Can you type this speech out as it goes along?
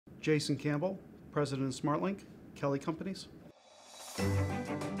Jason Campbell, President of Smartlink, Kelly Companies.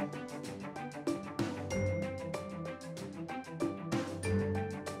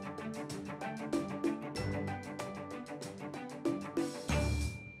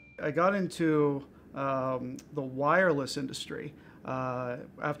 I got into the wireless industry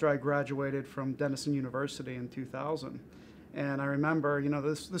after I graduated from Denison University in 2000. And I remember,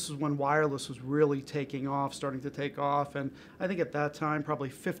 this is when wireless was really taking off, starting to take off. And I think at that time, probably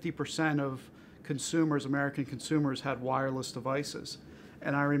 50% of consumers, American consumers, had wireless devices.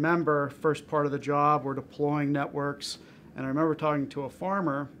 And I remember first part of the job, we're deploying networks. And I remember talking to a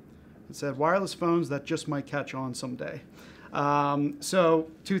farmer that said, wireless phones, that just might catch on someday.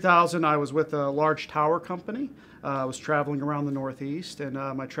 So 2000, I was with a large tower company. I was traveling around the Northeast, and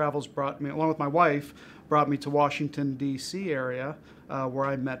my travels brought me, along with my wife, brought me to Washington, D.C. area, where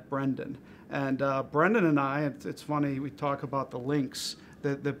I met Brendan. And Brendan and I, it's funny, we talk about the links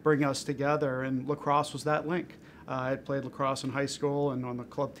that bring us together, and lacrosse was that link. I had played lacrosse in high school and on the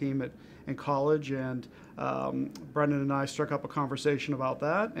club team in college, and Brendan and I struck up a conversation about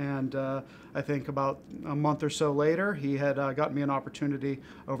that, and I think about a month or so later, he had gotten me an opportunity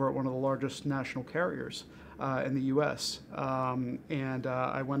over at one of the largest national carriers in the U.S., and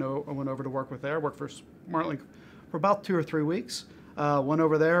I went over to work worked for Smartlink for about 2 or 3 weeks, went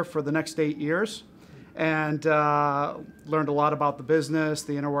over there for the next 8 years, and learned a lot about the business,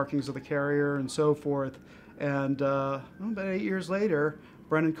 the inner workings of the carrier, and so forth. And about 8 years later,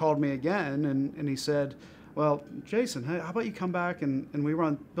 Brendan called me again, and he said, well, Jason, hey, how about you come back and we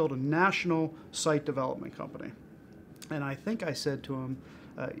build a national site development company? And I think I said to him,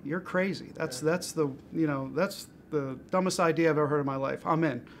 you're crazy. That's the dumbest idea I've ever heard in my life. I'm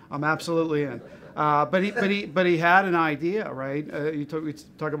in. I'm absolutely in. But he had an idea, right? We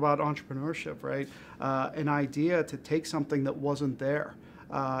talk about entrepreneurship, right? An idea to take something that wasn't there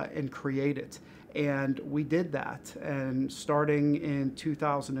and create it. And we did that. And starting in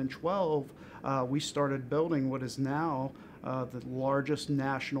 2012, we started building what is now the largest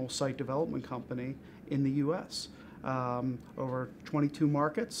national site development company in the U.S. Over 22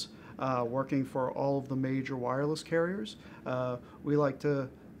 markets, working for all of the major wireless carriers. We like to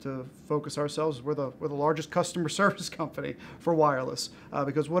focus ourselves, we're the largest customer service company for wireless,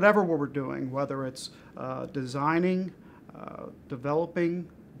 because whatever we're doing, whether it's designing, developing,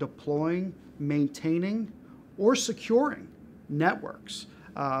 deploying, maintaining, or securing networks,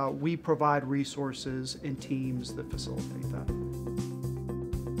 we provide resources and teams that facilitate that.